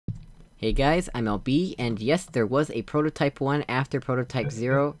Hey guys, I'm LB, and yes, there was a Prototype 1 after Prototype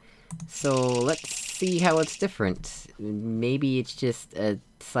 0, so let's see how it's different. Maybe it's just a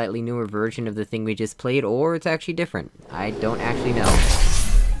slightly newer version of the thing we just played, or it's actually different. I don't actually know.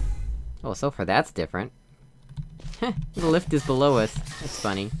 Oh, so far that's different. Heh, the lift is below us. That's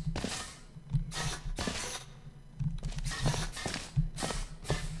funny.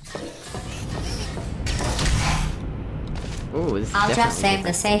 Ooh, this is I'll just save different.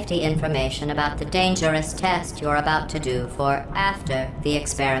 the safety information about the dangerous test you're about to do for after the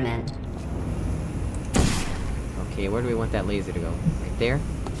experiment. Okay, where do we want that laser to go? Right there?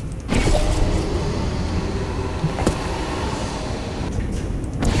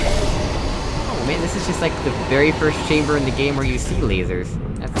 Oh man, this is just like the very first chamber in the game where you see lasers.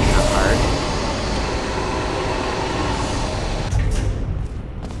 That's not hard.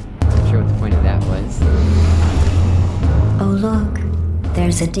 Not sure what the point of that was. Oh look,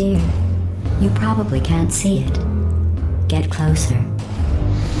 there's a deer. You probably can't see it. Get closer.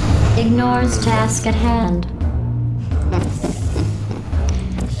 Ignores task at hand.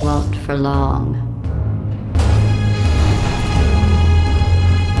 Won't for long.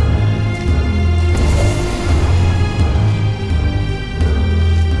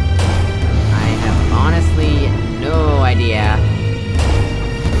 I have honestly no idea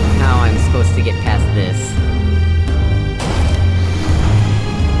how I'm supposed to get past this.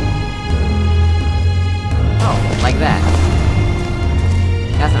 Oh, like that.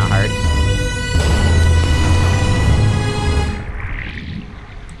 That's not hard.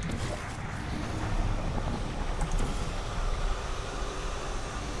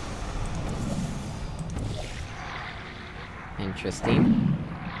 Interesting.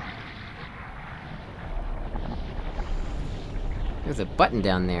 There's a button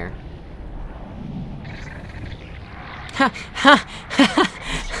down there. Ha! Ha! Ha!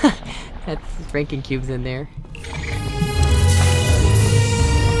 That's ranking cubes in there.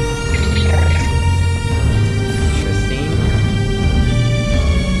 Interesting.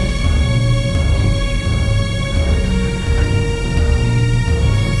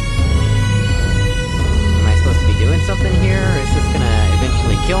 Am I supposed to be doing something here, or is this gonna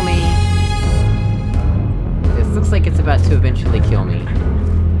eventually kill me? This looks like it's about to eventually kill me.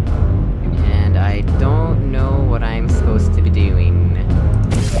 And I don't know what I'm supposed to be doing.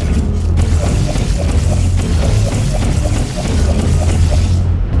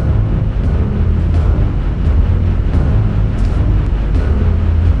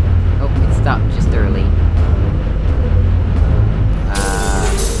 Oh, it stopped just early.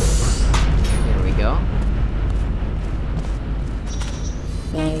 Here we go.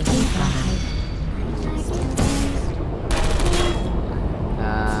 Interesting.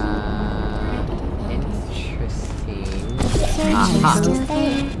 Aha! Still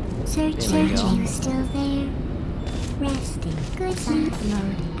there. There we go. Searching, still there. Resting. Good sleep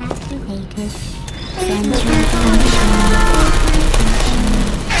mode activated. Central function.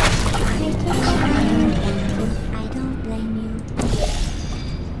 I don't blame you.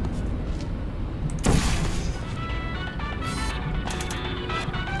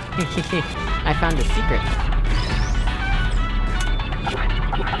 I found a secret!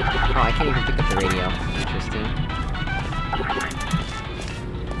 Oh, I can't even pick up the radio. Interesting.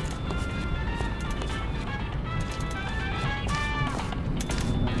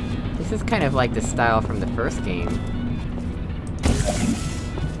 This is kind of like the style from the first game.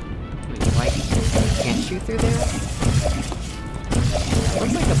 Wait, why you can't shoot through there?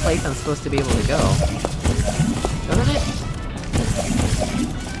 Looks like a place I'm supposed to be able to go. Doesn't it?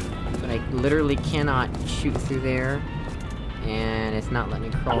 But I literally cannot shoot through there. And it's not letting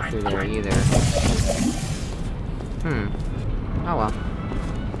me crawl through there either. Oh well.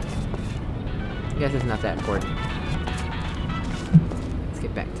 I guess it's not that important. Let's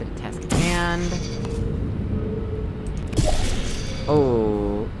get back to the task at hand.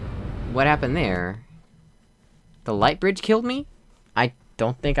 Oh... What happened there? The light bridge killed me? I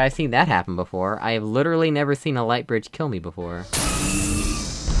don't think I've seen that happen before. I have literally never seen a light bridge kill me before.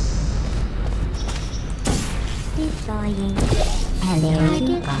 Deploying.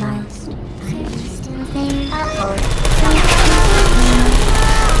 Target lost. Search still there.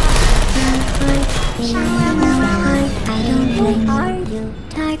 I don't blame you.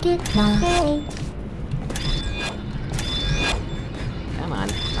 Target lost. Come on,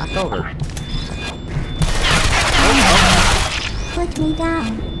 knock over. Put me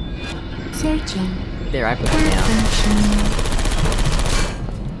down. Searching. There, I put it down.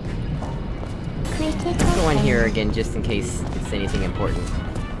 Let's go in here again just in case it's anything important.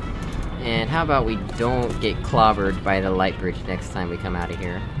 And how about we don't get clobbered by the light bridge next time we come out of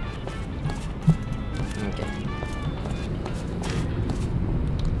here? Okay.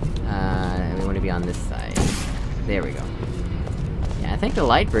 We want to be on this side. There we go. Yeah, I think the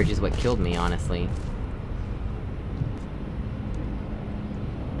light bridge is what killed me, honestly.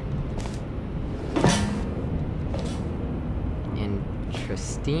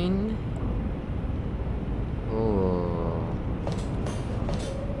 Interesting. Oh.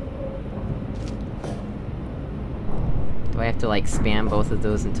 Do I have to, like, spam both of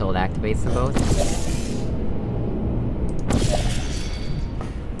those until it activates them both?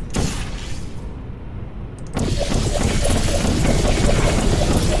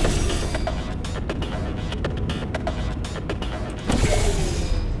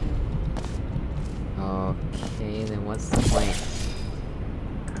 Okay, then what's the point?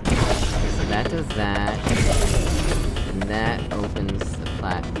 Okay, so that does that. And that opens the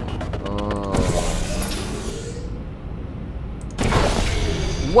platform. Oh.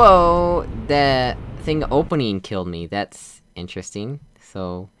 Whoa! The thing opening killed me, that's interesting.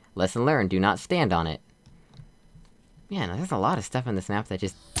 So, lesson learned, do not stand on it. Man, there's a lot of stuff in this map that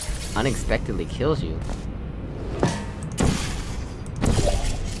just unexpectedly kills you.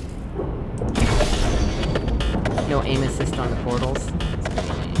 No aim assist on the portals?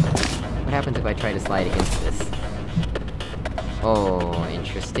 What happens if I try to slide against this? Oh,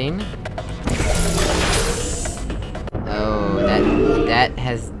 interesting. Oh, that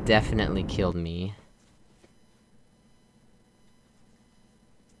has definitely killed me.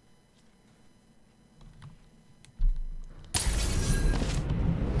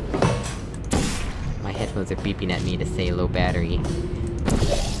 My headphones are beeping at me to say low battery.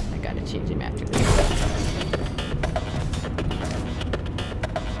 I gotta change them after this.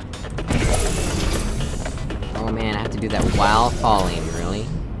 Oh man, I have to do that while falling, really?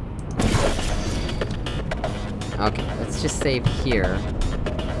 Okay, let's just save here.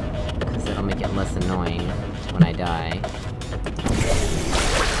 Cause that'll make it less annoying when I die.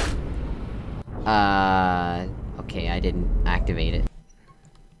 Okay, I didn't activate it.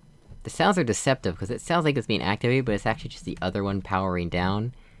 The sounds are deceptive, because it sounds like it's being activated, but it's actually just the other one powering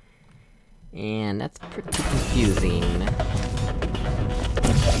down. And that's pretty confusing.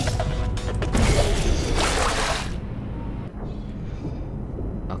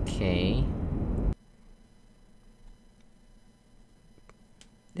 Okay.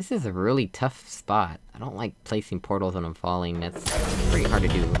 This is a really tough spot. I don't like placing portals when I'm falling, that's pretty hard to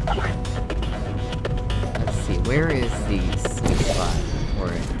do. Let's see, where is the sweet spot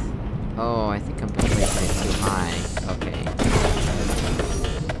for it? Oh, I think I'm placing it too high. Okay.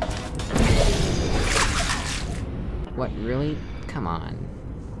 What, really? Come on.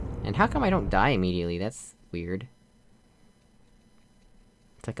 And how come I don't die immediately? That's weird.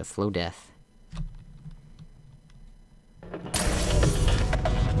 It's like a slow death.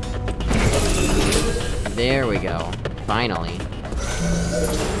 There we go. Finally.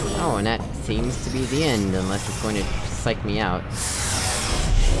 Oh, and that seems to be the end, unless it's going to psych me out.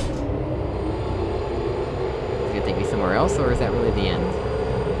 Is it gonna take me somewhere else, or is that really the end?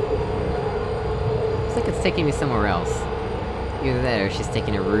 Looks like it's taking me somewhere else. Either that, or it's just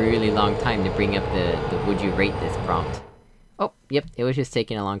taking a really long time to bring up the would you rate this prompt. Oh, yep, it was just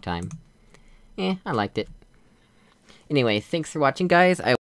taking a long time. I liked it. Anyway, thanks for watching, guys.